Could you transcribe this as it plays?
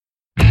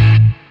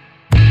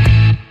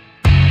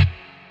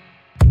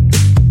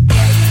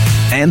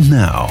And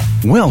now,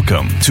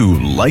 welcome to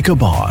Like a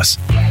Boss,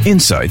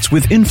 insights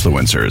with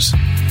influencers,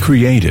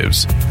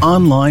 creatives,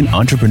 online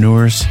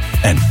entrepreneurs,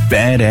 and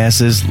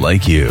badasses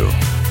like you.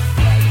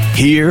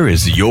 Here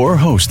is your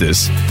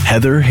hostess,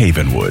 Heather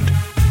Havenwood,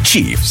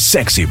 Chief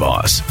Sexy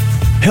Boss,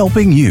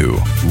 helping you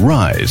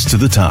rise to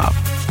the top.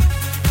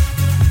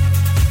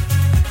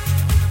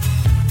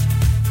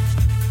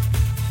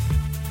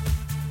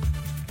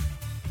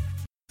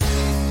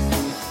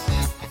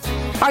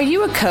 Are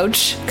you a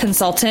coach,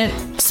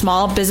 consultant,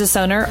 small business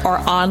owner, or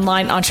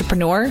online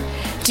entrepreneur?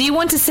 Do you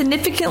want to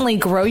significantly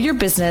grow your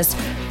business,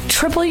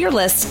 triple your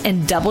list,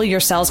 and double your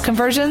sales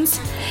conversions?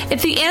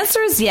 If the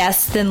answer is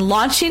yes, then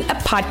launching a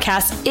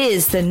podcast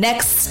is the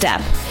next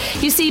step.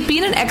 You see,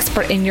 being an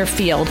expert in your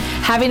field,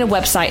 having a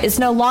website is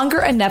no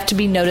longer enough to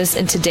be noticed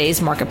in today's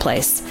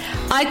marketplace.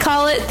 I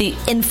call it the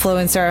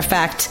influencer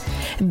effect.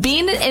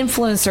 Being an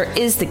influencer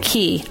is the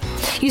key.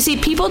 You see,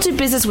 people do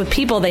business with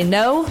people they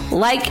know,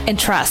 like, and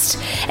trust.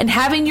 And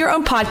having your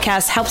own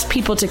podcast helps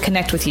people to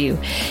connect with you.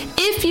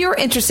 If you're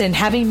interested in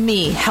having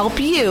me help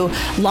you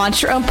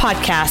launch your own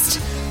podcast,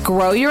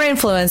 grow your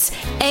influence,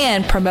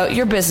 and promote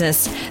your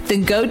business,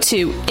 then go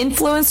to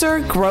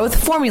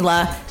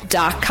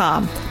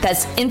influencergrowthformula.com.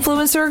 That's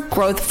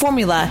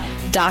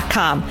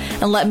influencergrowthformula.com.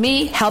 And let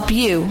me help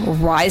you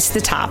rise to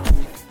the top.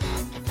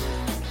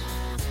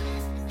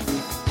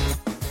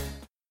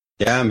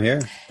 Yeah, I'm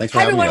here. Thanks for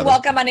Hi, having me. everyone.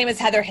 Welcome. My name is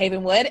Heather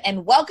Havenwood,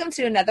 and welcome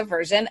to another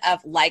version of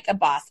Like a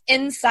Boss,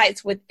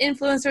 insights with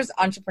influencers,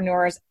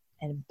 entrepreneurs,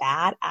 and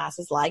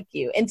badasses like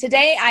you. And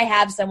today I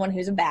have someone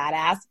who's a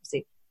badass. See,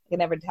 I can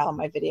never tell in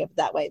my video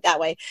that way.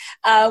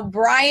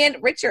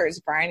 Brian Richards.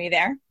 Brian, are you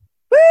there?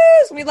 Woo!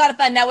 It's going to be a lot of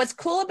fun. Now, what's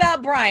cool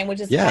about Brian,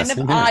 which is kind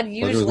of odd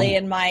usually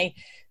in my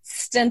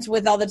stint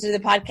with all the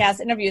podcast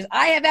interviews,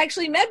 I have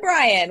actually met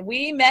Brian.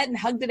 We met and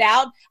hugged it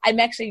out. I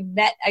actually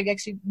met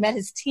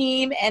his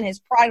team and his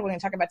product we're going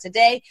to talk about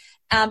today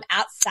at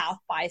South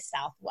by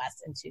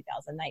Southwest in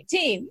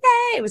 2019.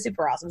 Yay! It was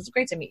super awesome. It was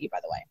great to meet you,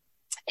 by the way.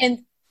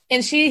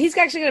 And he's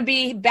actually going to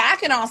be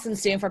back in Austin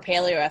soon for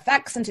Paleo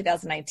FX in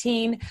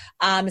 2019.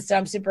 So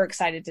I'm super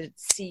excited to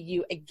see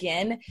you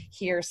again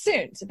here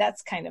soon. So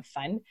that's kind of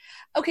fun.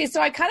 Okay, so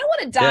I kind of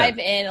want to dive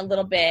in a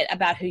little bit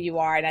about who you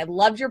are, and I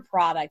loved your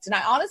product. And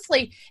I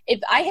honestly,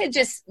 if I had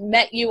just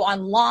met you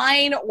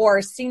online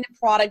or seen the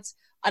product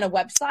on a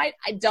website,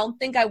 I don't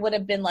think I would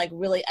have been like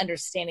really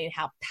understanding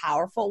how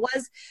powerful it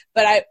was.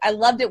 But I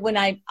loved it when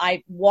I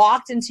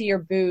walked into your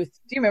booth.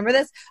 Do you remember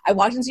this? I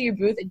walked into your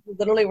booth and you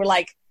literally were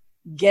like,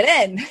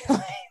 get in,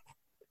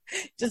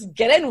 just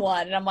get in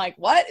one. And I'm like,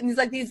 what? And he's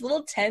like these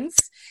little tents.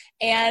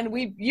 And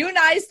you and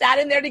I sat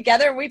in there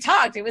together and we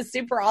talked. It was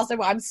super awesome.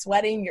 I'm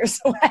sweating, you're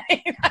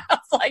sweating. I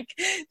was like,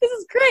 this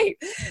is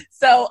great.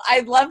 So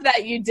I love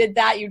that you did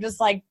that. You just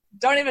like,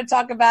 don't even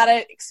talk about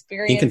it,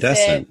 experience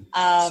Incandescent it.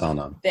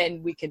 sauna.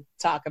 Then we could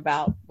talk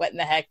about what in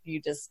the heck you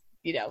just,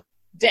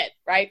 did,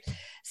 right?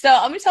 So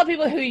let me tell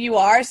people who you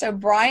are. So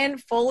Brian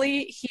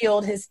fully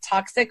healed his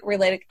toxic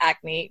related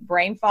acne,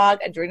 brain fog,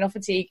 adrenal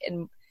fatigue,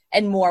 and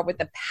more with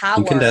the power.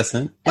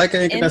 Incandescent. Like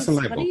an incandescent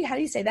light bulb. How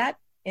do you say that?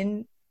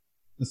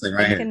 This thing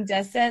right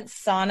Incandescent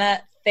sauna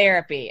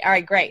therapy. All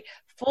right, great.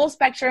 Full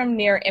spectrum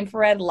near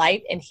infrared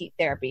light and heat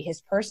therapy.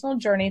 His personal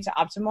journey to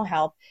optimal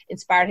health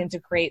inspired him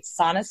to create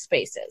sauna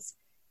spaces.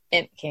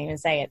 And can't even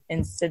say it.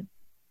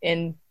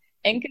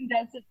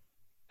 Incandescent.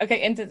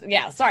 Okay,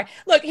 sorry.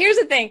 Look, here's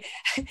the thing.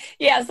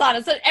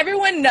 Sauna. So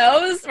everyone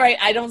knows, right?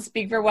 I don't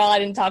speak very well. I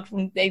didn't talk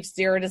from age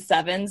 0 to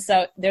 7.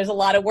 So there's a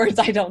lot of words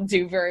I don't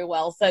do very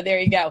well. So there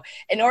you go.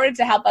 In order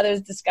to help others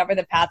discover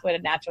the pathway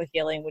to natural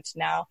healing, which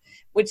now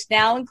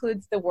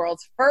includes the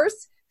world's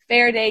first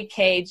Faraday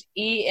cage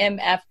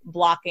EMF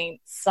blocking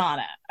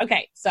sauna.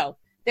 Okay, so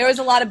there was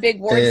a lot of big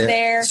words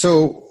there.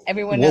 So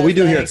everyone what knows we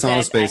do here at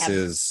Sauna Space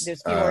is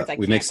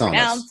we make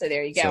saunas. So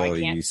there you go. So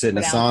you sit in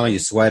a sauna, you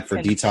sweat for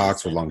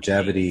detox, for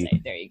longevity,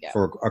 there you go.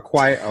 for a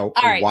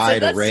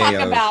wide array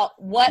of about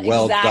what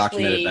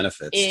well-documented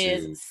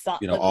benefits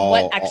to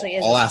all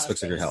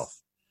aspects of your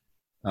health.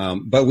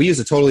 But we use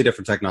a totally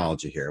different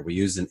technology here. We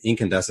use an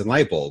incandescent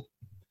light bulb.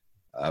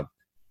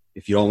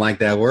 If you don't like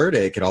that word,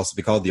 it could also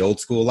be called the old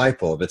school light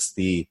bulb. It's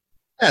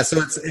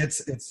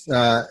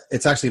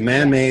actually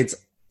man-made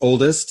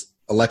oldest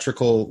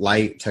electrical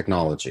light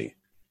technology.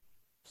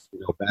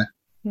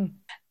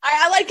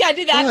 I like I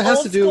do that. Well, it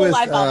has to do with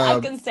light bulb. I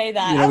can say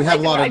that. We have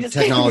a lot of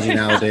technology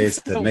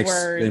nowadays that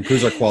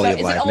improves our quality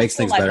of life, makes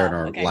things better in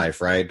our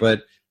life, right?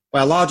 But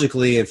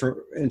biologically, and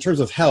in terms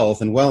of health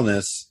and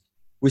wellness,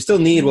 we still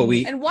need what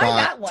we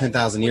got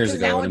 10,000 years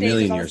ago and a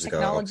million years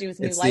ago.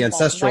 It's the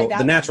ancestral,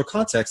 the natural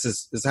context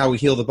is how we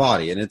heal the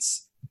body, and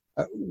it's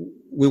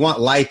we want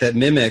light that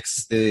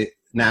mimics the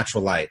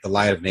natural light, the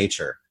light of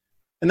nature.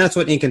 And that's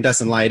what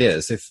incandescent light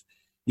is. If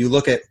you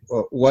look at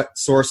what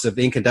source of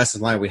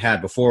incandescent light we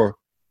had before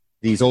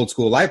these old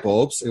school light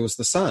bulbs, it was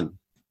the sun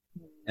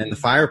and the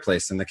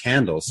fireplace and the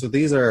candles. So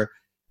these are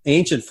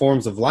ancient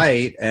forms of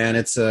light, and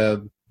it's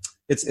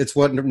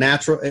what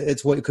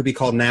could be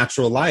called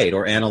natural light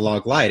or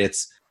analog light.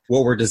 It's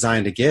what we're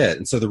designed to get.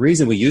 And so the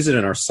reason we use it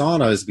in our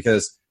sauna is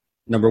because,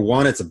 number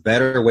one, it's a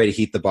better way to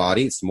heat the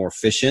body. It's more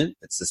efficient.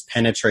 It's this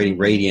penetrating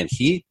radiant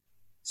heat.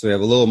 So we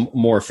have a little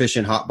more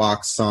efficient hot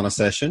box sauna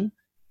session.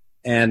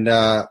 And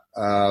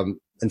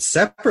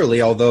separately,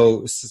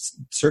 although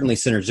certainly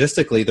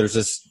synergistically, there's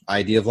this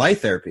idea of light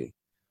therapy.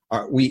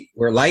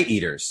 We're light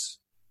eaters.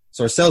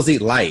 So our cells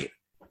eat light.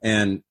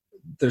 And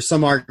there's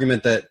some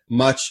argument that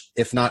much,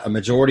 if not a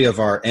majority of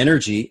our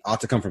energy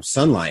ought to come from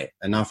sunlight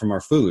and not from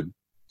our food.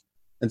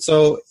 And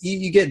so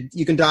you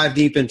can dive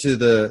deep into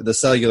the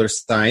cellular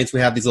science.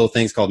 We have these little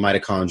things called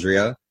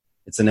mitochondria.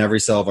 It's in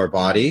every cell of our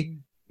body.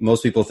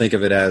 Most people think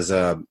of it as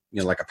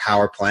like a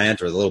power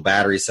plant or the little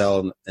battery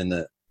cell in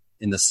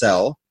the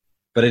cell,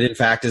 but it in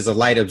fact is a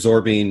light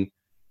absorbing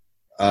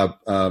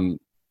body.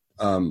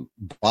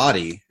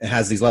 It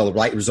has these little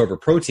light absorber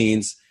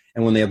proteins,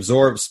 and when they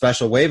absorb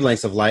special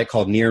wavelengths of light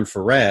called near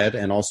infrared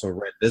and also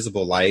red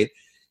visible light,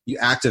 you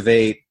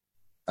activate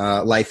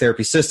light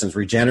therapy systems,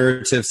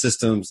 regenerative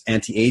systems,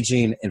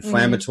 anti-aging,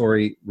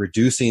 inflammatory,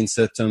 reducing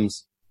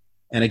systems,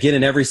 and again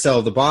in every cell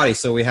of the body.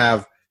 So we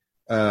have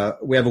a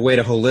way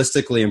to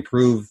holistically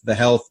improve the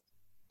health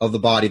of the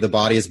body. The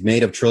body is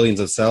made of trillions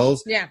of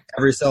cells. Yeah.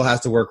 Every cell has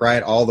to work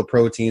right. All the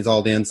proteins,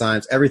 all the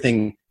enzymes,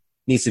 everything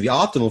needs to be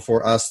optimal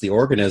for us, the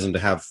organism, to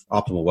have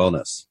optimal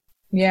wellness.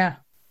 Yeah.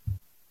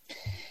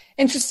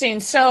 Interesting.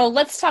 So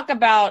let's talk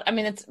about,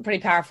 it's pretty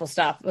powerful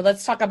stuff, but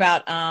let's talk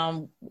about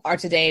our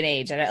today and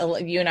age.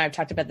 And you and I have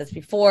talked about this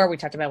before. We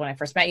talked about when I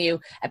first met you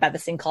about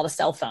this thing called a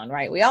cell phone,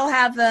 right? We all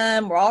have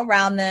them. We're all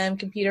around them.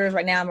 Computers.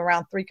 Right now I'm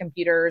around 3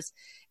 computers,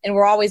 and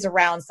we're always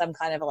around some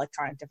kind of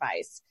electronic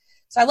device.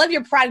 So I love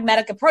your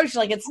pragmatic approach.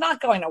 Like, it's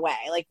not going away.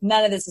 Like,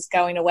 none of this is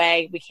going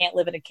away. We can't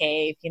live in a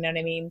cave. You know what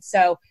I mean?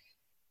 So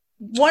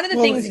one of the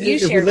things you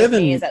shared with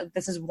me is that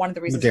this is one of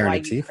the reasons why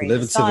you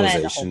created the sauna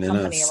and the whole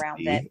company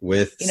around it.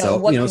 With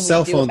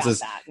cell phones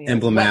is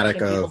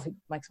emblematic of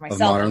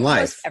modern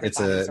life.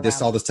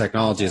 It's all this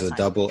technology is a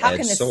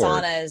double-edged sword.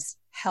 How can the saunas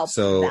help?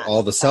 So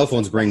all the cell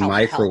phones bring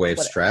microwave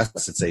stress.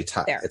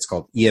 It's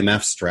called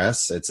EMF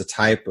stress.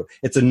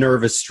 It's a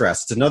nervous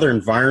stress. It's another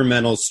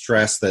environmental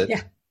stress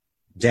that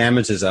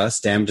damages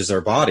us, damages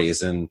our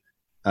bodies, and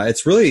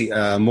it's really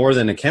more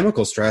than a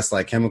chemical stress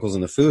like chemicals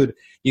in the food.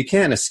 You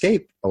can't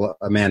escape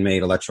a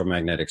man-made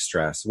electromagnetic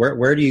stress.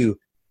 Where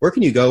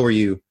can you go where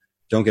you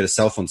don't get a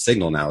cell phone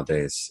signal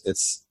nowadays?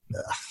 It's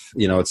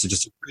it's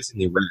just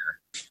increasingly rare.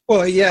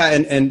 Well, yeah,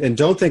 and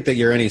don't think that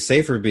you're any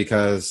safer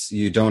because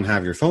you don't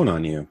have your phone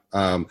on you.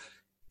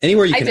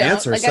 Anywhere you can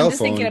answer a cell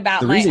phone.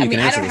 The reason you can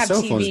answer the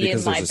cell phone is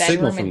because there's a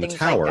signal from the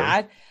tower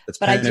that's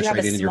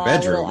penetrating into your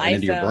bedroom and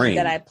into your brain.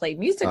 That I play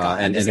music on.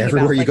 And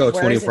everywhere you go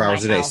 24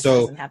 hours a day.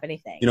 So,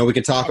 we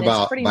can talk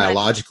about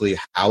biologically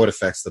how it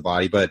affects the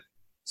body, but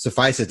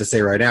suffice it to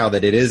say right now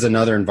that it is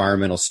another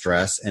environmental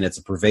stress, and it's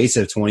a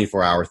pervasive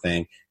 24-hour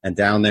thing. And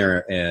down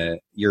there,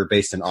 you're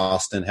based in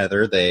Austin,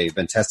 Heather. They've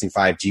been testing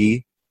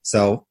 5G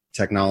cell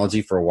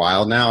technology for a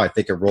while now. I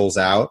think it rolls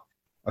out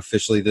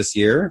officially this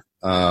year.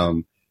 Yeah.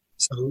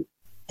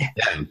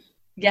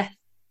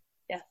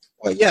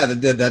 Well, yeah,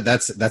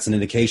 that's an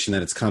indication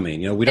that it's coming.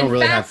 We don't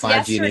really have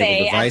 5G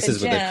enabled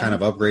devices, but they've kind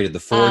of upgraded the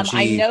 4G.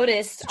 I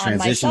noticed on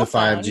my cell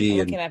phone,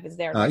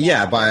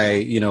 5G, by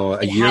a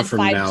year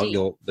from now,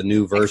 the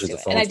new versions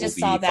of phones will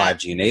be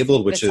 5G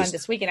enabled, which is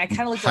this week, and I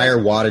kind of higher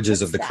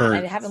wattages of the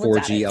current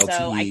 4G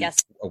LTE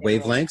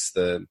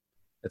wavelengths.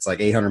 It's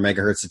like 800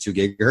 megahertz to 2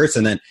 gigahertz,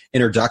 and then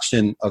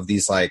introduction of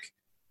these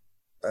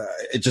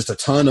just a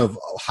ton of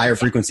higher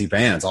frequency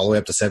bands, all the way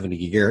up to 70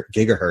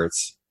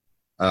 gigahertz.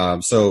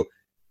 So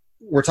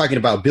we're talking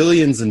about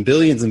billions and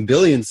billions and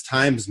billions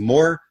times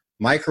more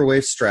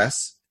microwave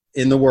stress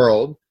in the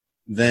world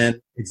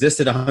than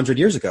existed 100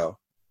 years ago.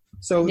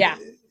 So,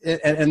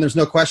 and there's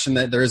no question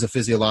that there is a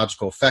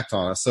physiological effect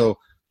on us. So,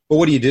 but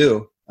what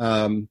do?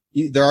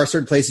 There are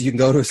certain places you can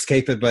go to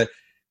escape it, but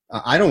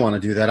I don't want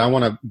to do that. I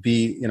want to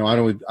be,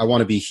 I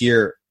want to be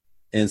here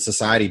in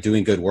society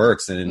doing good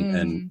works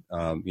and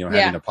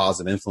having a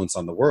positive influence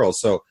on the world.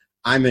 So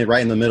I'm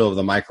right in the middle of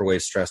the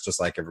microwave stress,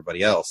 just like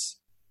everybody else.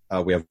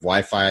 We have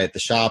Wi-Fi at the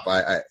shop.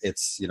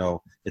 It's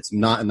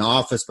not in the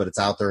office, but it's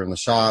out there in the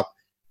shop.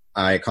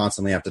 I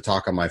constantly have to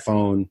talk on my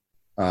phone.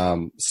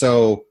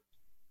 So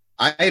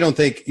I don't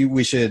think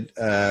we should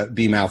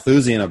be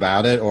Malthusian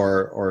about it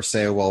or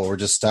say, well, we're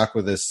just stuck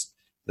with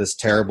this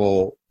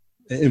terrible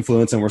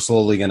influence and we're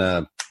slowly going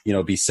to,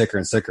 be sicker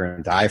and sicker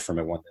and die from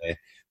it one day.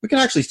 We can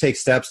actually take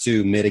steps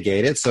to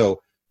mitigate it.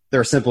 So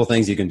there are simple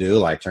things you can do,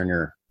 like turn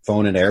your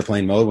phone into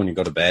airplane mode when you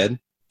go to bed,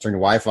 turn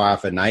your Wi-Fi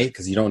off at night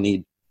because you don't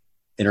need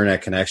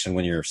internet connection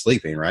when you're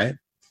sleeping, right?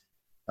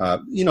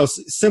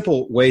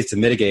 Simple ways to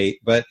mitigate,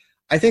 but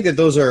I think that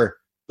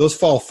those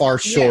fall far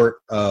short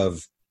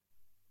of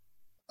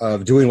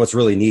doing what's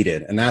really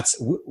needed, and that's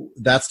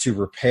to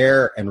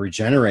repair and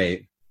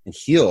regenerate and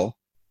heal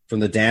from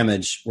the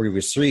damage we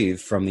receive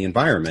from the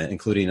environment,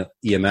 including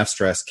EMF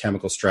stress,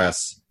 chemical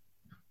stress,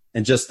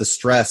 and just the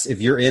stress.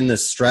 If you're in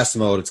this stress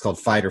mode, it's called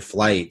fight or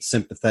flight,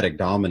 sympathetic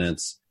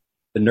dominance.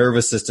 The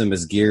nervous system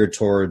is geared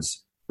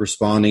towards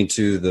responding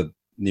to the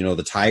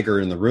the tiger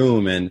in the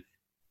room. And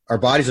our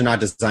bodies are not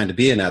designed to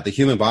be in that. The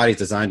human body is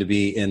designed to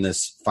be in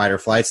this fight or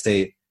flight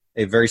state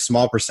a very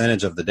small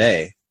percentage of the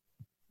day.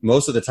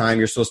 Most of the time,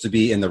 you're supposed to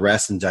be in the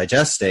rest and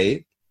digest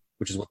state,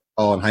 which is what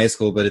we call in high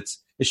school, but it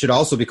should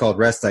also be called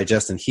rest,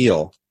 digest, and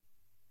heal.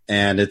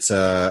 And it's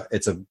a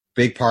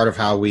big part of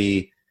how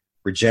we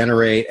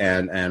regenerate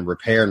and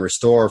repair and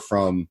restore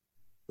from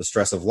the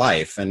stress of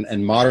life.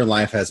 And modern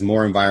life has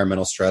more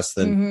environmental stress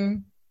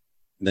than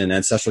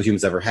ancestral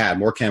humans ever had.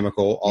 More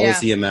chemical, all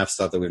this EMF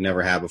stuff that we've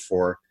never had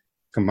before,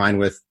 combined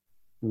with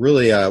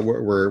really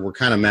we're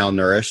kind of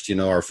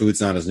malnourished. Our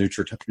food's not as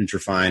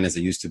nutrifying as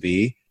it used to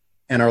be.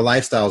 And our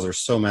lifestyles are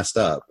so messed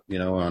up,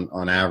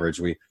 on average.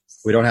 We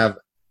don't have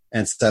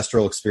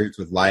ancestral experience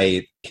with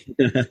light.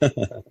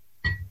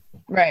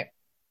 Right.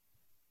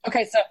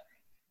 Okay. So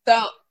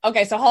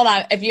hold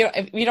on. If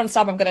you don't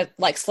stop, I'm going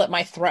to slit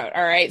my throat.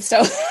 All right.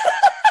 So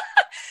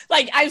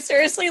I'm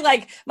seriously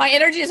my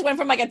energy just went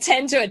from a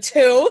 10 to a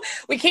 2.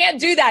 We can't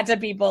do that to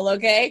people.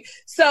 Okay.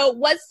 So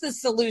what's the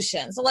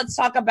solution? So let's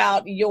talk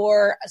about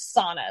your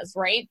saunas,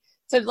 right?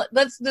 So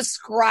let's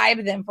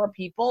describe them for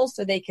people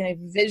so they can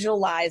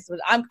visualize.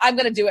 I'm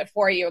going to do it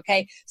for you,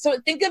 okay? So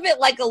think of it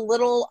like a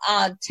little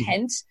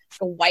tent,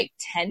 a white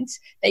tent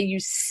that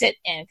you sit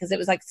in, because it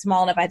was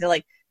small enough I had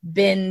to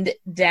bend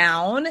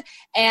down.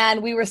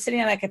 And we were sitting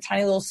on a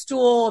tiny little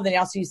stool. And then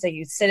also you say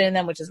you sit in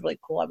them, which is really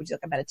cool. I would do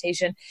a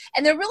meditation.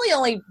 And they're really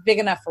only big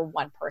enough for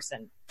one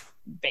person.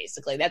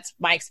 Basically, that's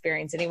my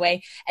experience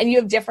anyway. And you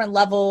have different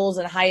levels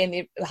and high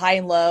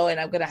and low. And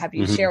I'm going to have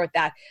you share with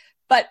that.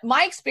 But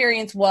my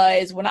experience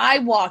was when I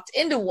walked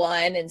into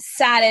one and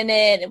sat in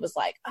it, it was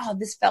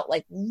this felt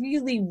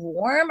really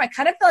warm. I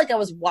kind of felt like I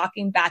was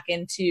walking back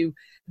into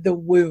the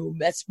womb.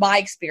 That's my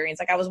experience.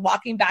 I was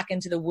walking back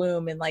into the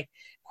womb, and of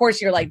course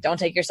you're don't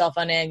take your cell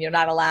phone in, you're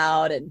not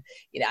allowed. And,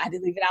 I had to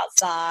leave it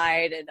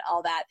outside and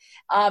all that.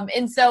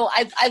 And so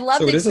I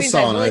love the experience. So it is a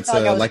sauna. Really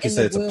it's like you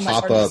said, it's a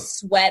pop-up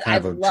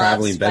kind of a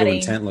traveling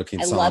bedroom tent looking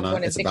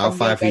sauna. It's about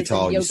 5 feet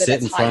tall. You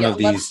sit in front of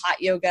these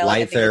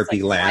light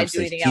therapy lamps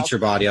that teach your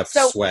body up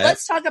to sweat.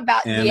 Let's talk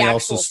about and they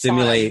also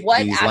stimulate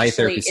these light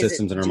therapy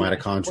systems in our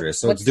mitochondria.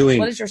 So it's doing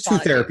 2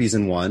 therapies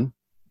in one.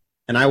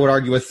 And I would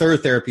argue a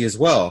third therapy as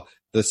well.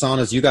 The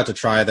saunas you got to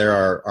try there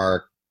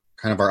are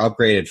kind of our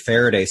upgraded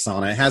Faraday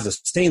sauna. It has a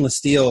stainless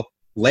steel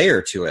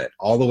layer to it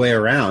all the way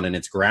around, and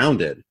it's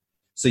grounded.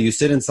 So you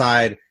sit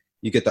inside,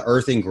 you get the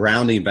earthing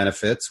grounding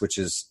benefits, which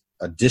is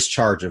a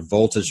discharge of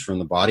voltage from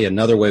the body.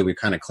 Another way we're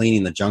kind of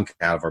cleaning the junk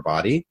out of our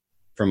body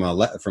from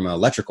an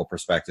electrical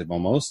perspective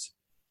almost.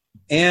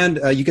 And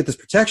you get this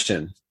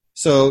protection.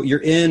 So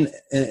you're in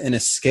an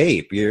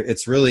escape.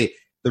 It's really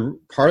the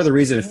part of the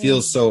reason it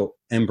feels so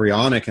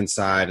embryonic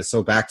inside, is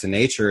so back to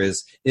nature,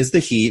 is the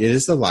heat, it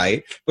is the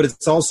light, but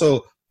it's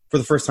also, for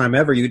the first time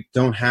ever, you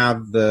don't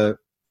have the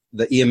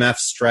EMF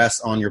stress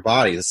on your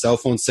body, the cell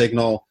phone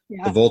signal,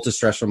 the voltage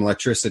stress from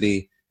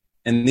electricity.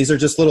 And these are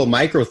just little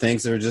micro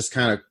things that are just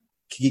kind of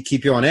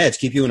keep you on edge,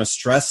 keep you in a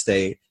stress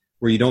state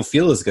where you don't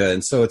feel as good.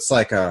 And so it's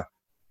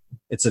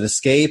it's an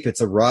escape,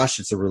 it's a rush,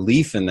 it's a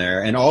relief in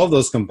there. And all of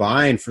those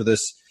combine for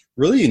this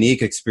really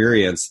unique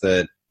experience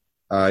that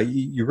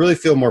you really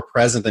feel more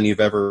present than you've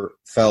ever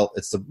felt.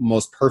 It's the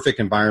most perfect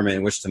environment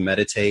in which to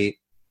meditate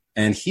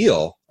and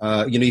heal.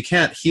 You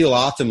can't heal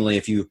optimally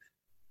if you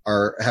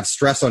have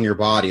stress on your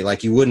body.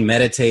 You wouldn't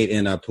meditate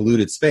in a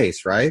polluted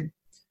space, right?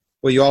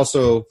 Well, you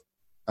also,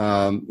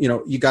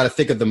 you got to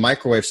think of the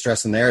microwave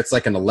stress in there. It's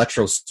like an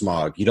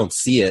electrosmog. You don't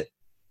see it,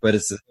 but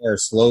it's there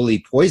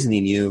slowly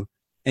poisoning you.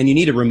 And you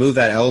need to remove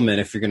that element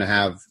if you're going to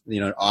have,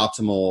 an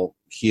optimal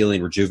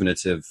healing,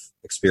 rejuvenative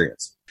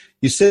experience.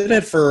 You sit in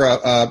it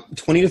for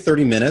 20 to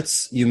 30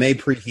 minutes. You may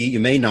preheat, you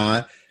may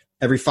not.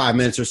 Every 5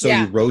 minutes or so,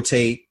 you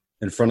rotate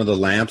in front of the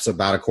lamps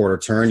about a quarter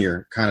turn.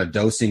 You're kind of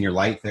dosing your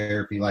light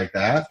therapy like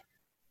that.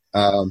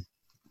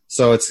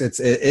 So it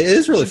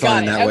is really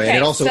fun in that way. And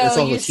it also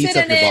heats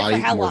up your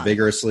body more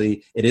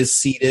vigorously. It is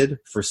seated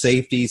for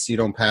safety, so you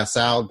don't pass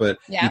out. But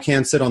you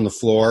can sit on the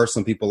floor.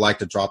 Some people like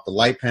to drop the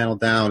light panel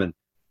down and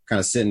kind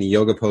of sit in the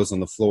yoga pose on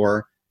the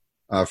floor.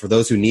 For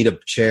those who need a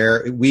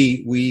chair,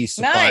 we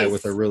supply it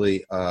with a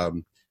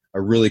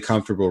really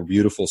comfortable,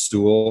 beautiful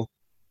stool.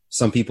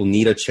 Some people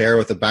need a chair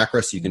with a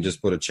backrest. So you can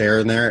just put a chair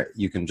in there.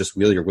 You can just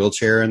wheel your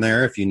wheelchair in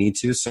there if you need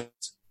to. So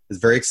it's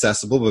very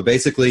accessible. But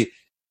basically,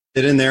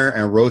 sit in there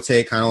and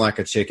rotate kind of like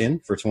a chicken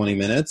for 20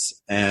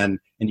 minutes, and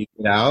you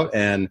get out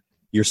and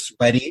you're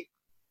sweaty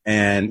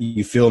and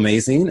you feel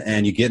amazing,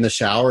 and you get in the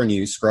shower and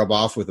you scrub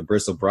off with a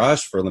bristle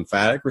brush for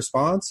lymphatic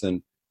response,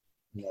 and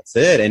that's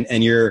it.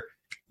 And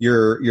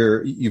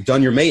you've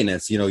done your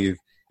maintenance. You've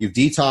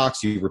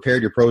detoxed, you've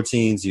repaired your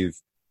proteins, you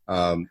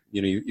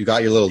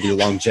got your little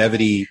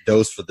longevity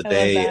dose for the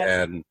day,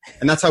 and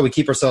that's how we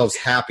keep ourselves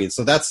happy. And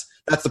so that's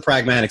the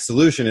pragmatic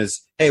solution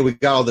is, hey, we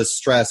got all this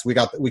stress, we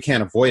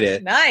can't avoid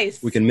it.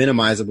 Nice. We can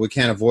minimize it, but we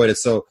can't avoid it.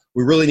 So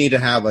we really need to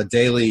have a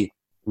daily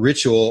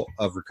ritual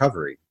of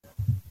recovery.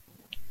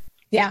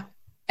 Yeah.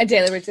 A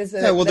daily routine.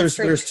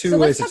 There's two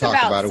ways to talk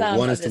about it.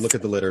 One is to look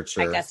at the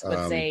literature. I guess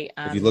would say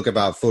if you look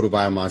about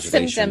photobiomodulation,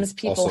 symptoms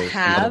people also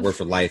have. Another word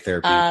for light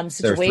therapy.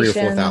 There are 3,000 or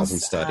 4,000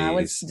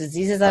 studies.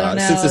 Diseases I don't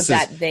know since this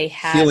that is they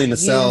have healing the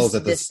cells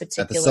at the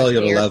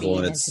cellular level,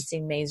 and it's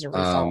seeing major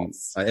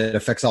results. It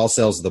affects all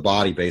cells of the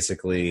body.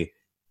 Basically,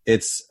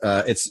 it's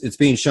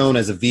being shown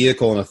as a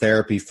vehicle and a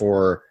therapy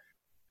for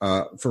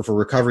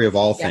recovery of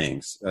all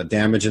things.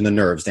 Damage in the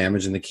nerves,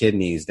 damage in the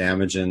kidneys,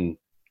 damage in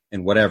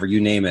whatever, you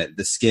name it,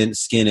 the skin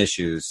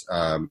issues,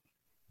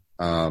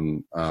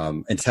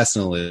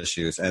 intestinal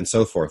issues, and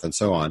so forth and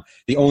so on.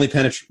 The only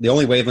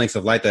wavelengths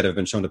of light that have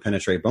been shown to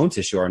penetrate bone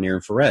tissue are near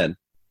infrared.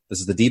 This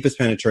is the deepest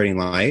penetrating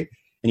light,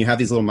 and you have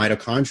these little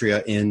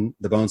mitochondria in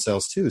the bone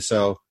cells too.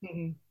 So,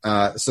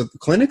 so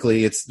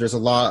clinically, there's a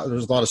lot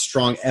of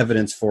strong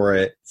evidence for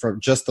it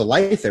from just the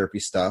light therapy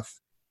stuff,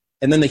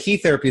 and then the heat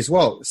therapy as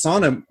well.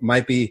 Sauna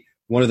might be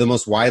one of the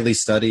most widely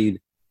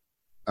studied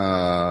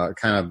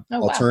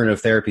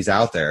alternative therapies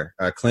out there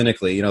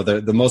clinically.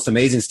 The most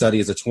amazing study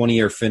is a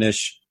 20-year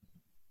Finnish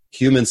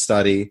human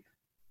study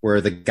where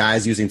the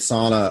guys using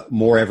sauna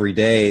more every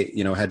day,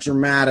 had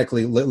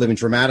living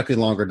dramatically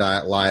longer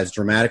lives,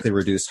 dramatically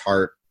reduced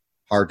heart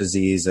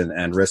disease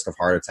and risk of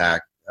heart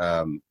attack.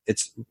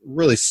 It's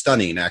really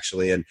stunning,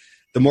 actually. And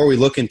the more we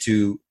look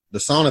into the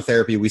sauna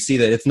therapy, we see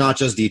that it's not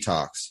just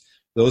detox.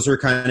 Those who are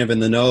kind of in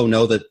the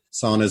know that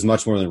sauna is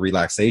much more than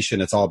relaxation.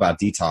 It's all about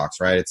detox,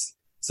 right? It's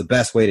the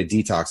best way to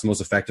detox, the most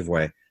effective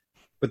way.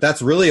 But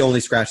that's really only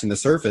scratching the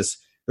surface.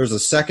 There's a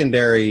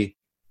secondary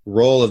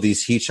role of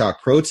these heat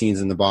shock proteins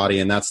in the body,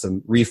 and that's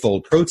the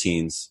refold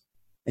proteins.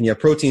 And you have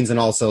proteins in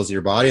all cells of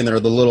your body, and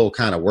they're the little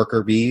kind of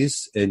worker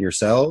bees in your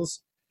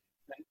cells.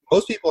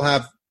 Most people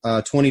have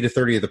 20 to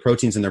 30 of the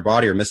proteins in their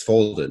body are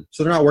misfolded,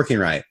 so they're not working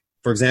right.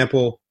 For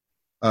example,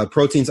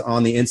 proteins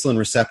on the insulin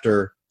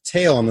receptor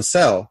tail on the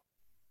cell.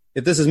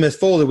 If this is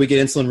misfolded, we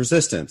get insulin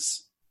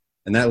resistance.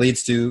 And that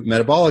leads to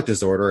metabolic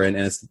disorder, and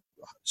it's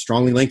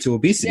strongly linked to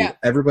obesity. Yeah.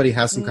 Everybody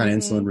has some kind of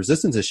insulin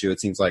resistance issue, it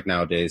seems like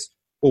nowadays.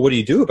 Well, what do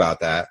you do about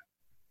that?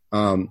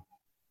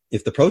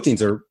 If the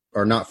proteins are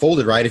not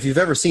folded right, if you've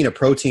ever seen a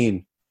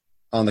protein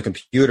on the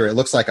computer, it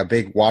looks like a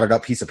big watered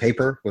up piece of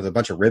paper with a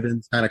bunch of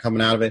ribbons kind of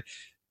coming out of it.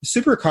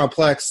 Super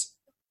complex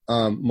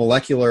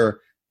molecular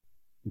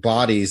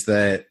bodies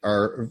that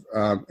are,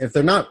 if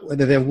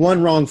they have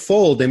one wrong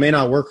fold, they may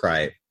not work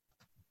right.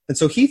 And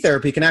so heat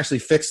therapy can actually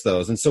fix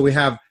those. And so we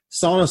have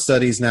sauna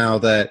studies now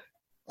that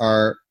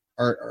are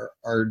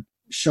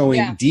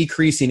showing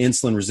decreasing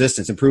insulin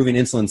resistance, improving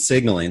insulin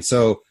signaling.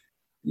 So,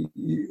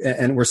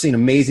 and we're seeing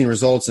amazing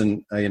results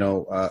in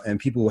and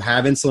people who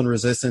have insulin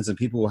resistance and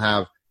people who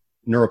have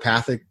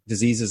neuropathic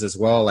diseases as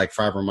well, like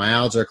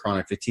fibromyalgia,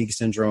 chronic fatigue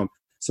syndrome,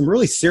 some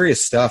really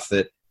serious stuff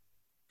that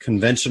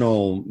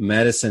conventional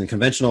medicine,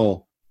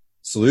 conventional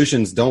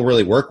solutions don't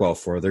really work well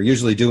for. They're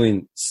usually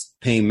doing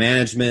pain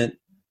management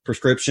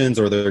prescriptions,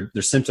 or they're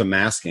symptom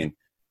masking.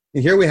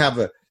 And here we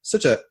have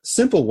such a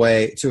simple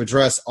way to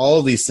address all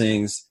of these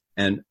things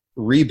and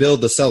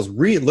rebuild the cells,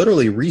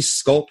 literally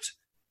re-sculpt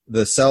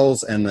the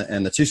cells and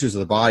the tissues of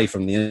the body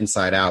from the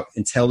inside out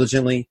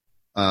intelligently,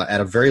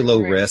 at a very low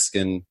risk,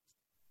 and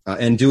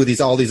do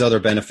all these other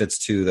benefits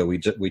too that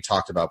we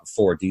talked about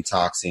before,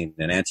 detoxing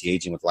and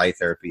anti-aging with light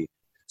therapy.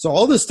 So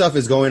all this stuff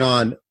is going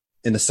on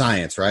in the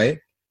science, right?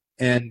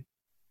 And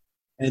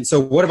so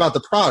what about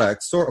the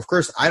product? So of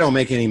course I don't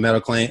make any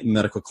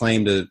medical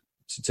claim to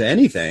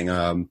anything.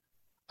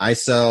 I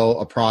sell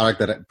a product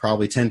that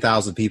probably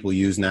 10,000 people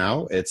use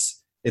now.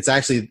 It's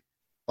actually,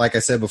 like I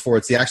said before,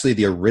 it's actually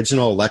the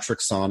original electric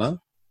sauna.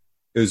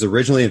 It was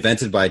originally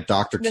invented by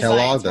Dr.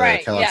 Kellogg,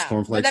 Kellogg's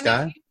Cornflakes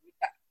guy.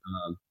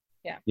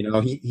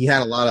 He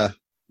had a lot of,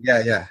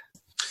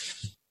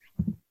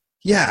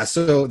 Yeah,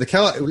 so they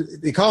call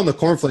him the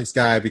cornflakes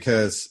guy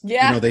because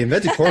they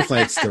invented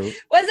cornflakes to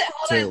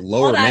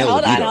lower male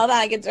libido. Hold on.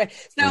 I get to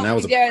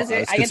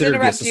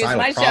interrupt you. It's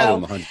my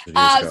show.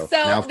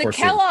 So the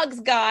Kellogg's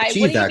guy, what do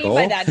you mean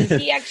by that?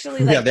 Did he actually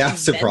invent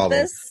this?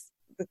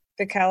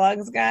 The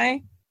Kellogg's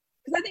guy?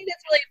 Because I think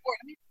that's really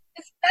important.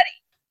 It's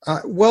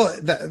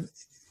study.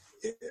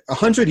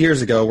 100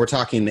 years ago, we're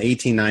talking the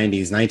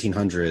 1890s,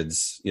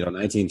 1900s,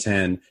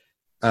 1910.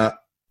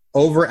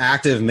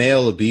 Overactive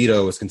male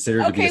libido was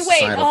considered to be a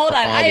societal problem.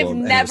 I have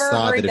never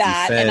heard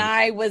that, and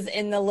I was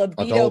in the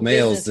libido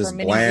business for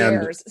many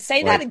years.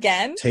 Say that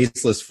again.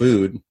 Tasteless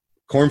food,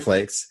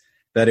 cornflakes,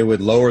 that it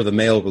would lower the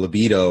male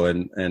libido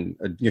and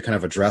you kind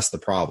of address the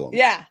problem.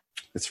 Yeah.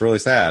 It's really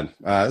sad.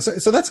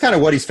 So that's kind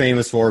of what he's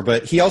famous for,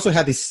 but he also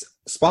had these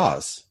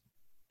spas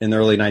in the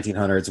early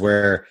 1900s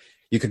where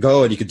you could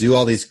go and you could do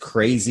all these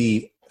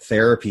crazy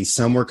therapies.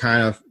 Some were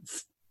kind of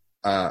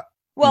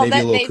maybe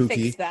a little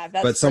kooky,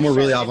 but some were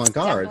really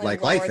avant-garde,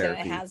 like light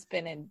therapy.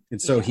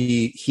 And so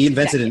he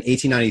invented in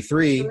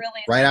 1893,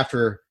 right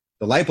after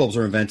the light bulbs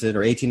were invented, or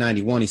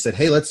 1891. He said,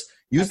 "Hey, let's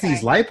use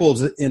these light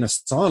bulbs in a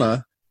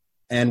sauna,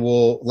 and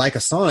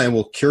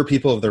we'll cure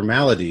people of their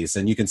maladies."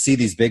 And you can see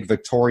these big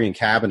Victorian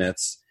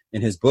cabinets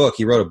in his book.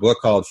 He wrote a book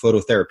called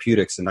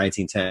Phototherapeutics in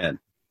 1910.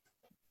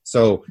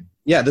 So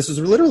yeah, this was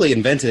literally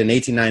invented in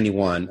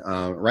 1891,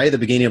 right at the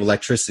beginning of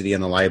electricity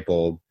and the light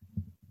bulb.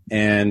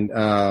 And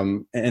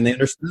they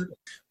understood.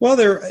 Well,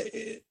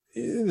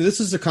 this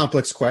is a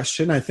complex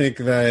question. I think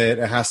that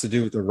it has to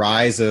do with the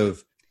rise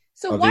of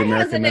the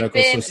American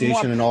Medical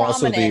Association and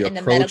also the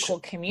approach.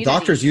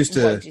 Doctors used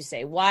to, would you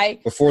say? Why?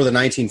 Before the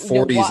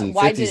 1940s and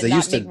 50s, they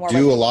used to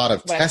do a lot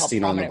of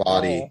testing on the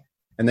body. Role.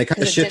 And they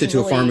kind of shifted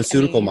to a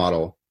pharmaceutical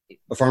model,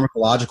 a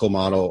pharmacological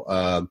model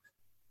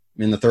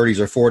in the 30s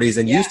or 40s,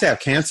 and used to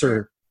have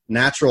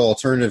natural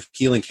alternative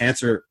healing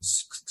cancer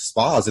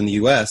spas in the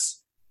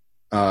U.S.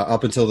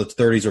 Up until the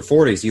 30s or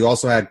 40s. You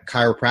also had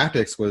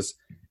chiropractics was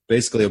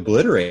basically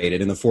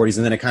obliterated in the 40s,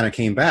 and then it kind of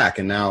came back,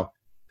 and now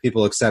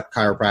people accept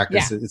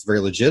chiropractic. It's very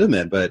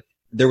legitimate, but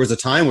there was a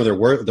time where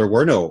there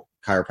were no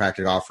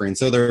chiropractic offerings.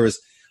 So there was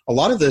a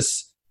lot of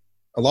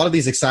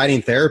these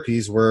exciting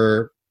therapies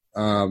were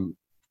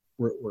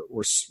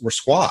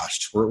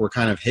squashed, were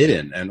kind of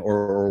hidden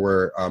or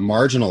were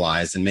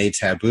marginalized and made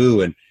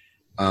taboo,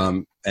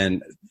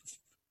 and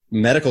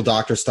medical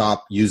doctors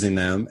stopped using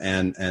them,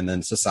 and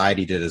then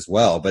society did as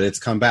well. But it's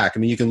come back. I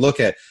mean, you can look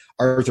at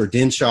Arthur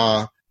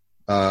Dinshaw,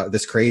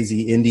 this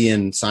crazy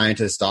Indian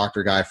scientist,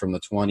 doctor guy from the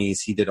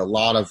 20s. He did a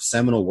lot of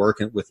seminal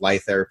work with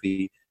light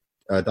therapy.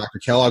 Dr.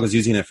 Kellogg was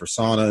using it for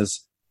saunas.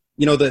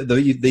 You know,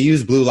 they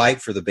use blue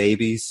light for the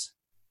babies.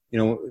 You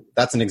know,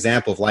 that's an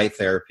example of light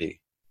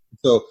therapy.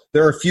 So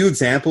there are a few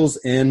examples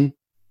in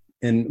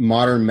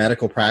modern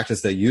medical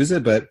practice that use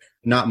it, but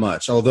not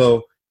much.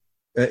 Although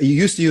you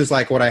used to use,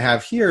 like what I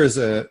have here is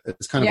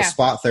it's kind of a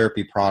spot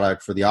therapy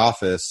product for the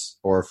office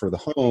or for the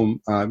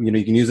home. You know,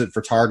 you can use it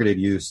for targeted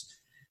use.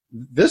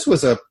 This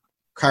was a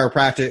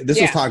chiropractic. This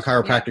was taught in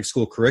chiropractic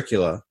school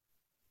curricula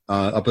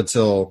up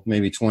until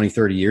maybe 20,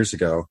 30 years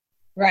ago.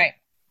 Right.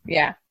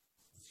 Yeah.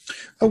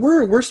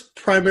 We're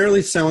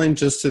primarily selling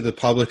just to the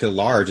public at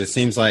large. It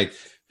seems like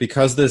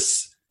because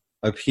this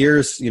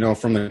appears, you know,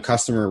 from the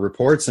customer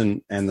reports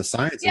and the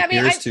science. Yeah, I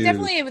mean,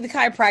 definitely with the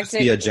chiropractic,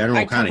 be a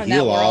general kind of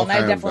heal all. And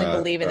I definitely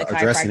believe in the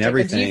chiropractic.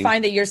 Everything. But do you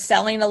find that you're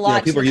selling a lot? You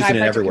know, people are using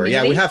it everywhere.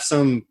 Community? Yeah, we have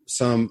some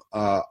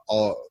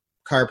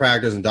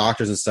chiropractors and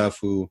doctors and stuff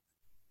who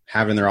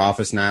have it in their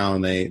office now,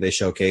 and they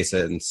showcase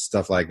it and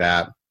stuff like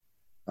that.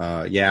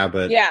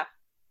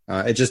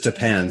 It just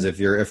depends.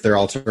 If they're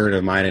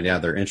alternative minded,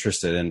 they're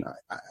interested in.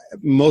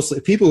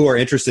 Mostly people who are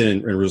interested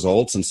in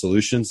results and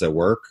solutions that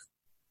work.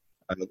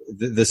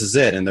 This is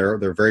it, and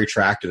they're very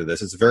attracted to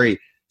this. It's a very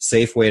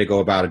safe way to go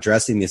about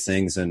addressing these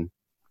things. And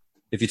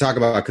if you talk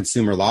about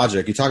consumer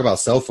logic, you talk about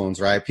cell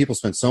phones, right? People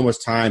spend so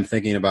much time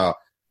thinking about,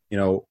 you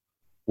know,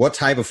 what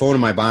type of phone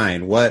am I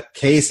buying? What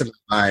case am I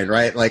buying,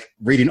 right? Like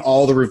reading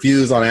all the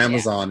reviews on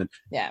Amazon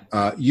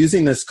and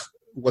using this,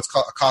 what's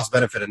called a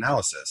cost-benefit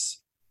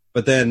analysis.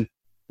 But then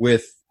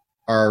with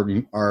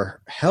our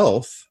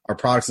health, our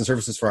products and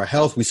services for our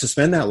health, we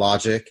suspend that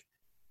logic,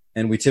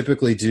 and we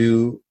typically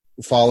do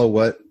follow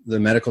what the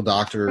medical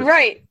doctor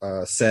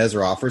says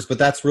or offers. But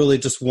that's really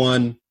just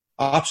one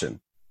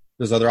option.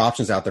 There's other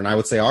options out there. And I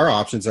would say our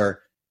options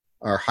are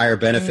higher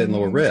benefit and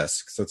lower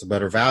risk. So it's a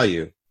better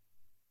value.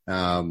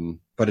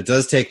 But it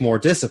does take more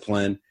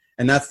discipline,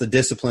 and that's the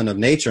discipline of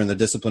nature and the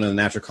discipline of the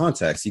natural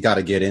context. You got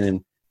to get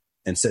in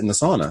and sit in the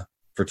sauna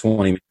for 20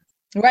 minutes.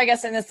 Right, I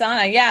guess in the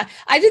sauna. Yeah,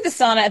 I do the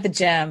sauna at the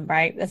gym,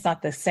 right? That's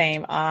not the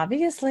same,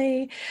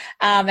 obviously.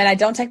 And I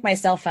don't take my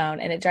cell phone,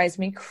 and it drives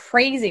me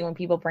crazy when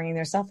people bringing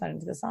their cell phone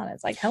into the sauna.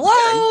 It's like,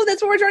 hello,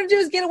 that's what we're trying to do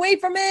is get away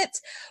from it.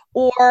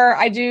 Or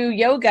I do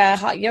yoga,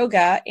 hot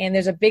yoga, and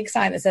there's a big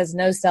sign that says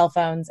no cell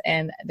phones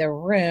in the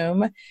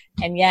room.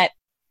 And yet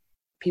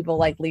people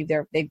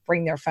they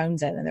bring their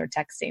phones in and they're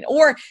texting,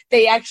 or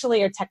they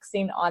actually are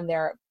texting on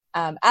their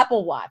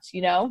Apple Watch,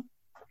 you know?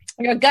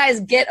 You know, guys,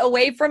 get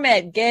away from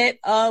it. Get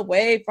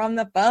away from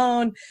the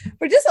phone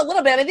for just a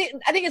little bit.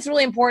 I think it's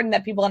really important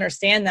that people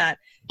understand that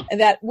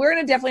we're in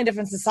a definitely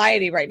different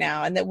society right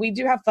now, and that we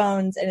do have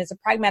phones, and it's a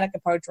pragmatic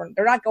approach.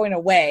 They're not going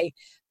away,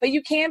 but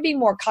you can be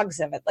more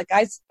cognizant of it. Like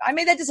I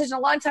made that decision a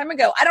long time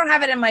ago. I don't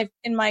have it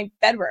in my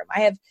bedroom.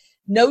 I have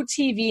no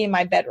TV in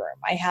my bedroom.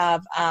 I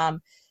have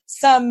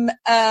some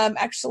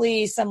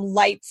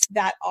lights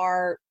that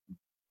are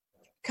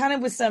kind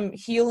of with some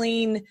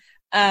healing.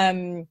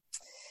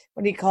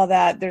 What do you call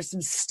that? There's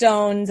some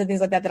stones and things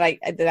like that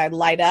I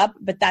light up,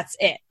 but that's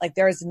it. Like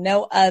there is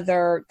no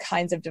other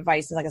kinds of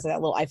devices. Like I said,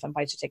 that little iPhone,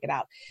 I should check it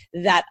out.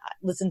 That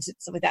listen to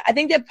stuff like that. I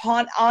think that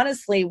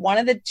honestly, one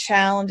of the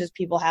challenges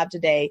people have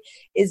today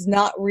is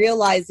not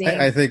realizing.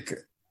 I think.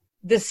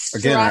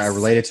 Again, I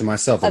related to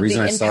myself. The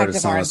reason I started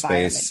Sauna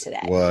Space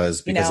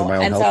was because of my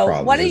own health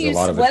problems. There's a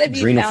lot of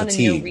adrenal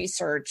fatigue.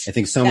 I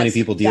think so many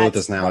people deal with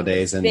this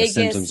nowadays, and the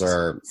symptoms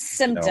are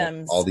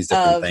all these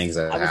different things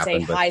that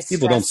happen. But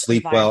people don't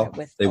sleep well.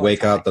 They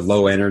wake up, the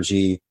low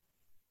energy.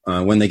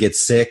 When they get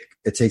sick,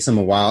 it takes them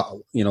a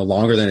while,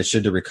 longer than it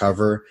should to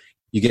recover.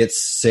 You get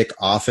sick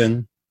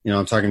often.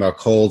 I'm talking about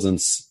colds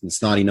and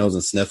snotty nose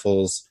and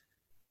sniffles,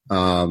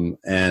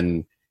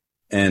 and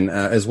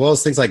as well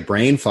as things like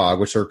brain fog,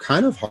 which are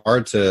kind of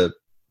hard to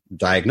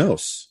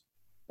diagnose.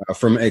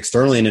 from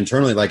externally and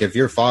internally. Like if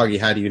you're foggy,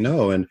 how do you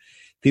know? And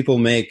people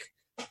make,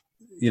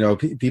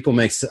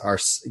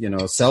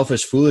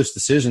 selfish, foolish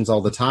decisions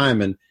all the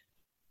time. And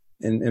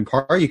in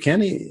part,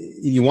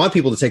 you want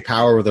people to take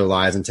power over their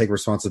lives and take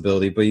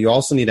responsibility, but you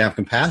also need to have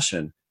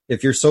compassion.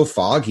 If you're so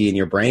foggy and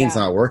your brain's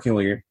not working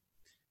well, you're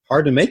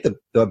hard to make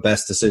the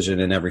best decision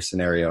in every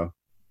scenario.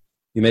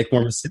 You make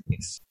more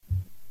mistakes.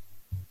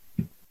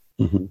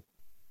 Mm-hmm.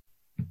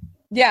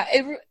 Yeah.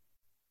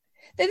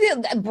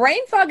 The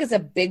brain fog is a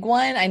big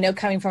one. I know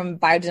coming from a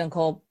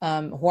bioidentical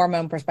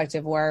hormone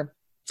perspective where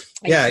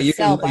you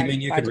can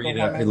read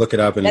it, look it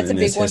up in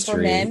his history.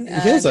 For men.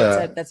 That's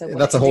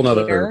a whole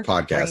other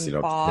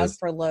podcast, fog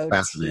for low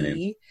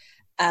T.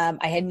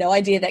 I had no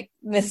idea that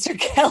Mr.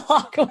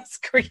 Kellogg was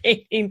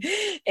creating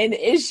an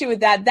issue with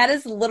that. That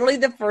is literally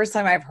the first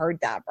time I've heard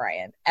that,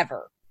 Brian,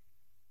 ever.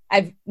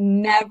 I've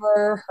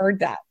never heard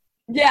that.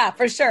 Yeah,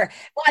 for sure.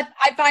 Well,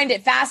 I find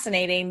it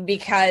fascinating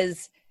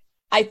because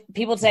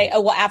people say,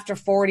 oh, well, after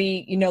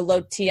 40,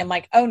 low T. I'm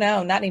like, oh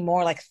no, not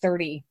anymore. Like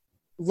 30,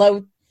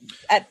 low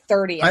at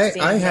 30.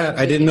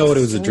 I didn't know it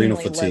was adrenal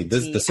fatigue.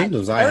 The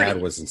symptoms I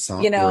had was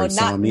insomnia,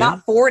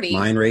 not 40,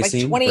 mind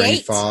racing, like 28,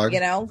 brain fog.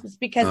 It's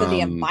because of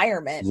the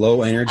environment,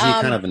 low energy,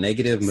 kind of a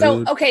negative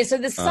mood. So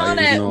the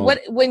sauna.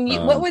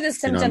 What were the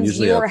symptoms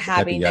you were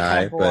having that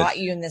kind of brought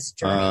you in this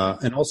journey?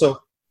 And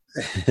also,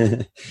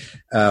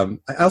 I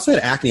also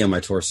had acne on my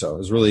torso. It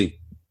was really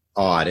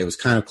odd. It was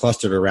kind of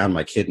clustered around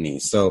my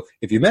kidneys. So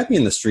if you met me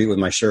in the street with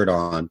my shirt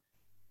on,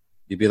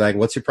 you'd be like,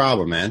 "What's your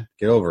problem, man?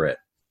 Get over it."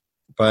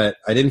 But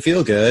I didn't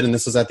feel good, and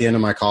this was at the end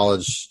of my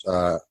college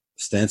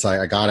stints.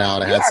 I got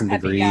out. I had some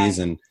degrees,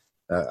 and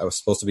I was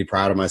supposed to be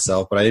proud of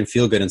myself, but I didn't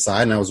feel good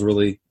inside, and I was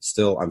really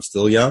I'm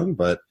still young,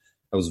 but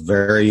I was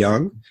very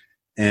young,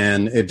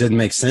 and it didn't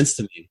make sense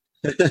to me.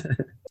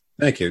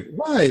 Thank you.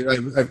 Well,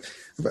 I've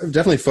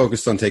definitely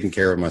focused on taking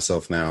care of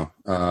myself now,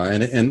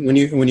 and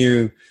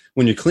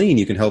when you're clean,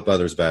 you can help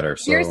others better.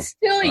 So, you're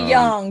still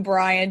young,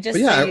 Brian. Just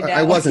so you know.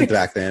 I wasn't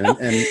back then. And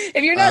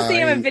if you're not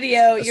seeing a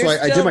video, you're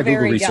I did my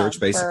Google research young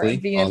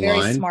basically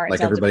online,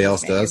 like everybody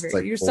else does. It's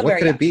like, well, what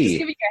could it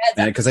be?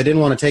 Because I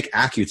didn't want to take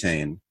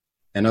Accutane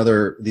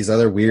and these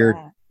other weird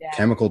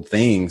chemical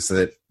things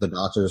that the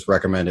doctors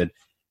recommended.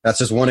 That's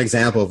just one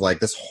example of like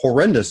this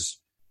horrendous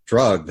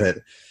drug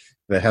that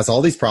has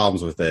all these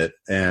problems with it.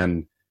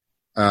 And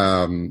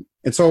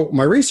so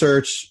my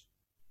research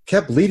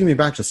kept leading me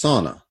back to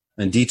sauna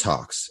and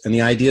detox, and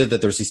the idea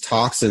that there's these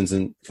toxins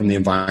from the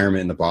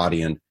environment in the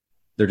body, and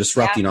they're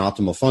disrupting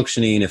optimal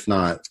functioning, if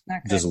not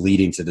just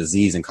leading to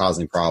disease and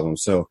causing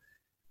problems. So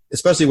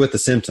especially with the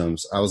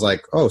symptoms, I was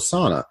like, oh,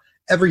 sauna.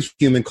 Every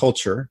human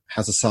culture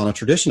has a sauna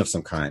tradition of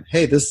some kind.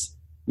 Hey, this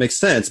makes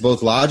sense,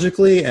 both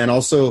logically and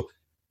also,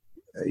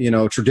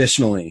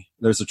 traditionally.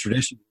 There's a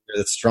tradition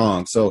that's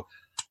strong. So,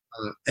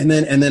 and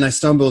then I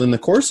stumbled in the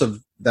course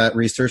of that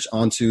research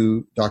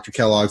onto Dr.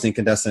 Kellogg's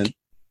incandescent.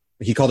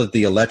 He called it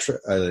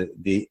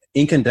the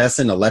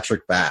incandescent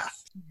electric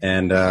bath,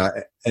 and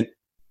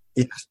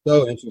it's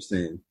so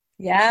interesting.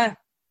 Yeah.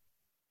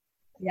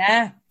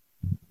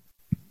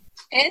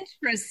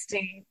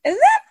 Interesting. Isn't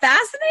that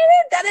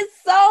fascinating? That is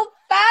so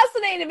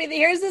fascinating. I mean,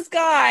 here's this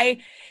guy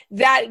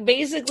that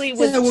basically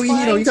was. Yeah,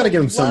 well, you got to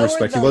give him some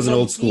respect. He was an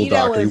old school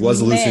doctor. He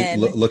was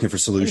looking for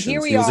solutions.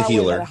 He was a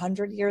healer.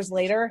 100 years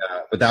later.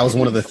 But that was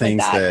one of the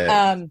things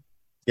that.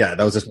 That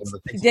was just one of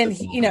the things.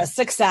 Then,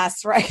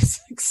 success, right?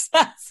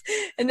 Success.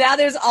 And now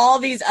there's all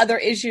these other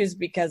issues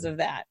because of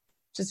that.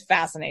 Just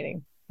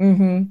fascinating.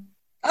 Mm-hmm.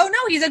 Oh,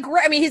 no, he's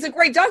a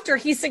great doctor.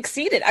 He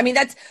succeeded.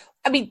 That's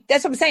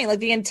what I'm saying. Like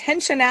the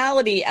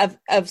intentionality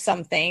of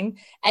something,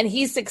 and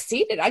he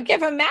succeeded. I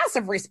give him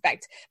massive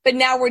respect. But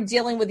now we're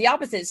dealing with the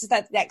opposite. It's just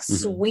that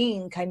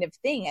swing kind of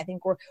thing. I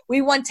think we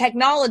want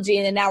technology,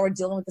 and then now we're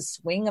dealing with the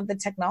swing of the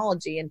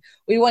technology, and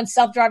we want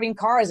self-driving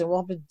cars, and we'll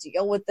have to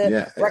deal with the.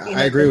 Yeah,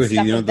 I agree with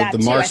you.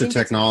 The march of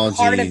technology,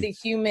 part of the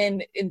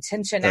human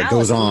intentionality that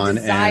goes on,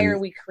 the desire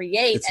we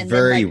create. It's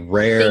very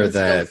rare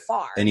that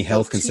any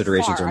health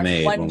considerations are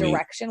made when we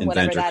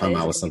invent or come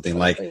out with something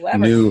like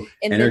new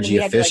energy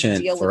efficient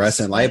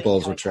fluorescent light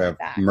bulbs, which have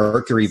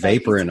mercury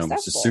vapor in them,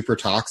 which is super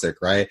toxic,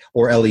 right?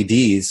 Or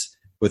LEDs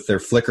with their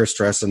flicker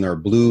stress and their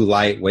blue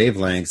light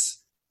wavelengths.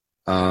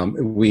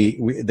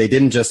 They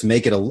didn't just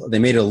make it they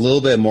made it a little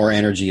bit more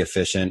energy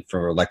efficient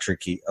from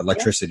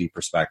electricity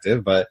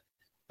perspective, but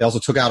they also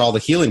took out all the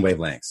healing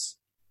wavelengths.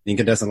 The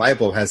incandescent light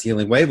bulb has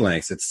healing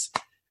wavelengths.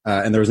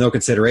 And there was no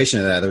consideration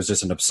of that. There was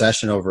just an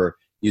obsession over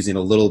using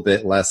a little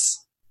bit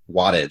less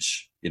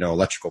wattage,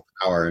 electrical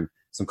power, and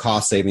some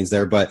cost savings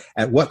there, but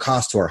at what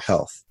cost to our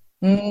health?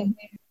 Mm-hmm.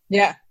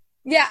 Yeah.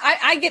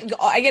 I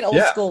get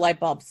old school light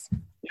bulbs.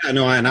 Yeah,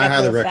 no, and I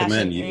highly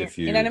recommend if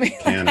you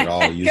can at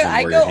all use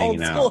them where you're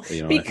hanging out.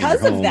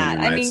 Because of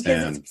that.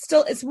 Because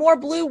it's more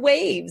blue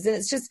waves, and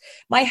it's just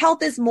my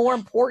health is more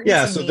important.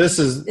 Yeah, so this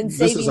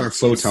is our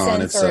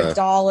photon. It's $1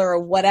 or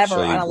whatever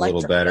on electric. A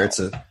little better.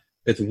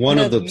 It's one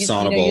of the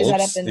sauna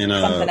bulbs in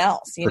a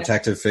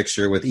protective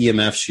fixture with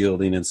EMF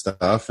shielding and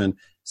stuff, and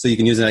so you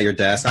can use it at your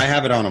desk. I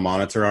have it on a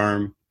monitor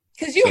arm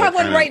Because you have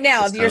one right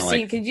now. If you're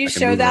seeing, could you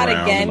show that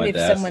again if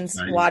someone's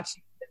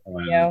watching the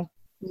video?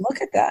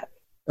 Look at that.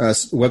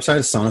 Website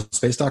is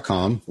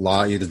saunaspace.com. A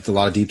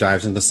lot of deep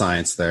dives into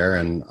science there,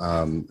 and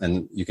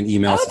you can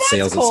email us at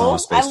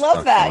sales@saunaspace.com. I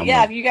love that.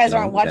 Yeah, if you guys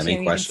aren't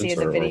watching, you can see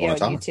the video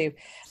on YouTube.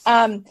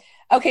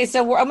 Okay,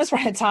 so we're almost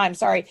running out of time.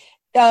 Sorry.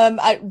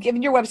 Give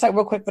me your website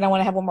real quick, but I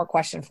want to have one more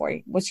question for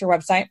you. What's your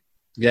website?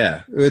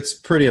 Yeah, it's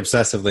pretty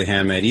obsessively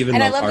handmade.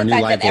 Even our new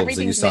light bulbs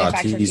that you saw a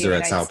teaser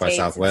at South by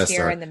Southwest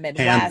are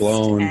hand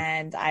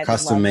blown,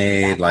 custom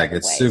made. Like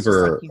it's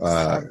super,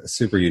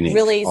 super unique.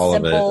 Really all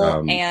simple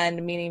of it.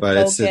 And meaning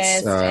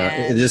focused.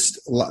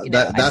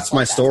 But that's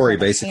my story.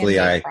 Basically,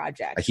 I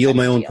healed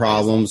my own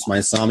problems. My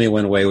insomnia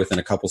went away within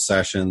a couple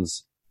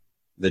sessions.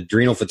 The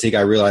adrenal fatigue,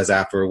 I realized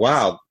after,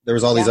 wow, there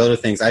was all these other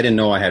things. I didn't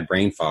know I had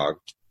brain fog,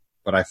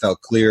 but I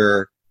felt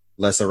clearer,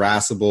 less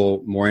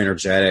irascible, more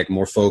energetic,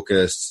 more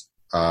focused.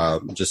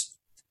 Just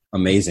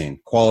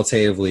amazing,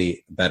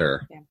 qualitatively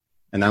better. Yeah.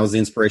 And that was the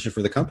inspiration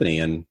for the company.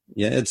 And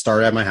yeah, it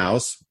started at my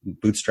house,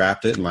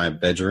 bootstrapped it in my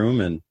bedroom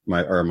and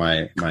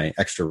my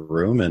extra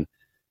room. And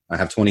I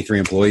have 23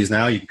 employees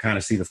now. You can kind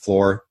of see the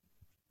floor,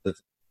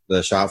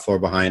 the shop floor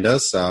behind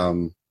us.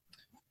 So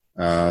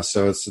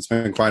it's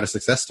been quite a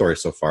success story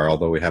so far,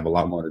 although we have a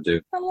lot more to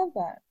do. I love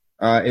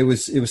that. It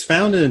was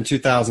founded in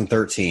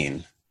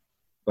 2013,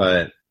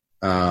 but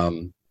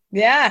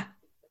yeah.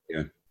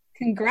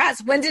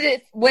 Congrats. When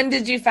did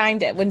you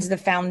find it? When's the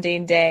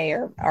founding day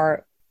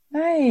or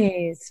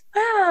nice.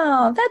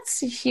 Wow.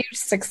 That's a huge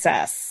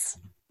success.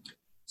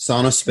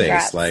 Sauna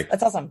Space.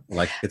 That's awesome.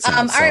 Like it's on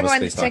all right,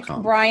 everyone, check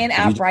Brian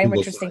out. Brian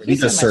Richards, thank you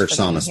so much for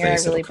being here. I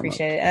really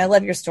appreciate it. And I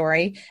love your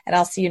story. And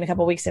I'll see you in a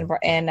couple of weeks in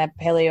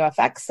Paleo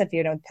FX. If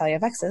you know what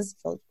Paleo FX is,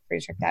 feel free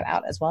to check that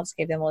out as well. Just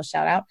gave them a little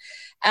shout out.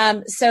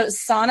 So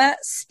Sauna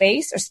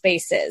Space or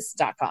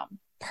spaces.com.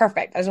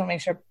 Perfect. I just want to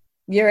make sure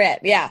you're it.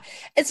 Yeah.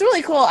 It's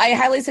really cool. I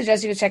highly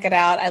suggest you to check it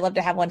out. I'd love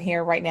to have one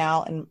here right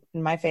now in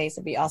my face.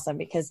 It'd be awesome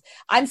because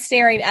I'm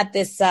staring at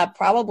this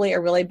probably a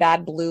really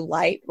bad blue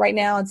light right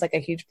now. It's like a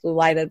huge blue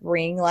light, a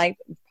ring light,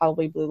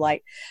 probably blue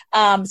light.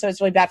 So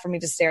it's really bad for me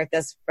to stare at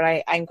this,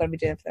 but I'm going to be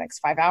doing it for the next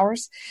 5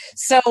 hours.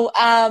 So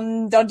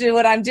don't do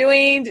what I'm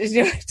doing.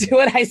 Do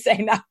what I say,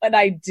 not what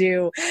I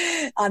do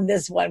on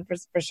this one for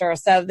sure.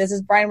 So this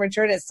is Brian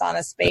Richard at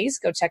Sauna Space.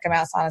 Go check him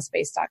out,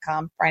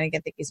 saunaspace.com. Brian,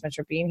 again, thank you so much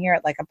for being here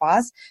at Like a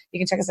Boss. You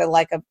can check us at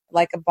Like a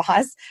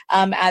Boss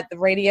at the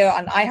radio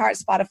on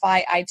iHeart,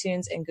 Spotify,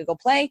 iTunes, and Google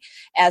Play,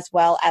 as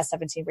well as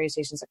 17 radio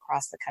stations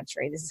across the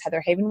country. This is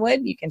Heather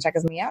Havenwood. You can check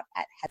me out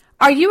at Heather.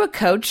 Are you a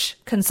coach,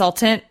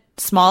 consultant,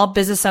 small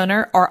business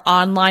owner, or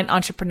online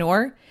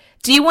entrepreneur?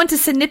 Do you want to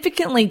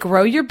significantly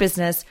grow your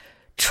business,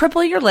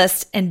 triple your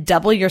list, and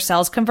double your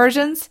sales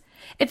conversions?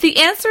 If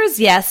the answer is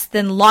yes,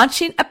 then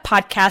launching a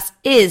podcast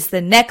is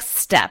the next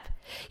step.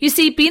 You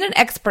see, being an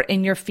expert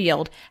in your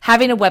field,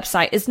 having a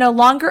website is no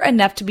longer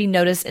enough to be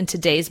noticed in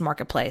today's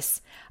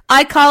marketplace.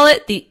 I call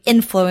it the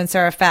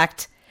influencer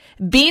effect.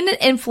 Being an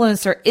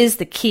influencer is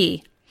the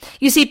key.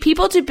 You see,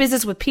 people do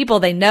business with people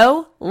they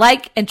know,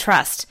 like, and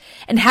trust.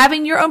 And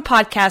having your own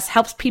podcast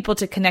helps people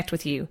to connect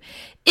with you.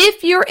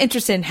 If you're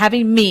interested in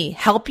having me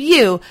help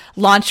you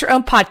launch your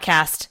own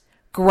podcast,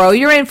 grow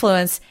your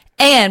influence,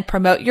 and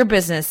promote your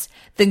business,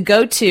 then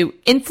go to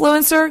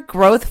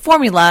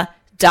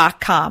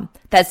influencergrowthformula.com.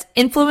 That's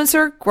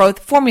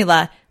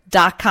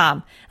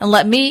influencergrowthformula.com. And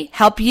let me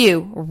help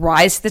you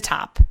rise to the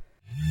top.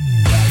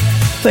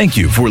 Thank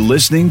you for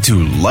listening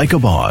to Like a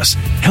Boss,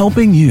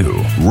 helping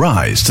you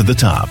rise to the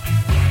top.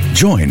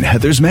 Join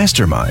Heather's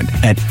mastermind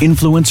at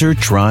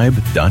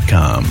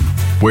influencertribe.com,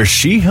 where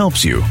she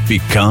helps you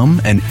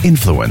become an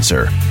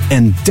influencer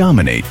and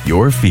dominate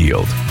your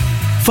field.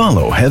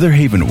 Follow Heather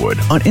Havenwood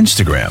on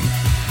Instagram.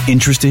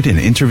 Interested in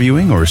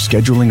interviewing or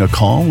scheduling a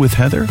call with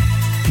Heather?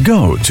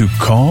 Go to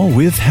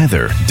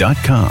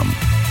callwithheather.com.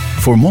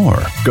 For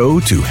more, go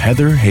to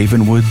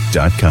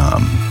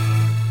heatherhavenwood.com.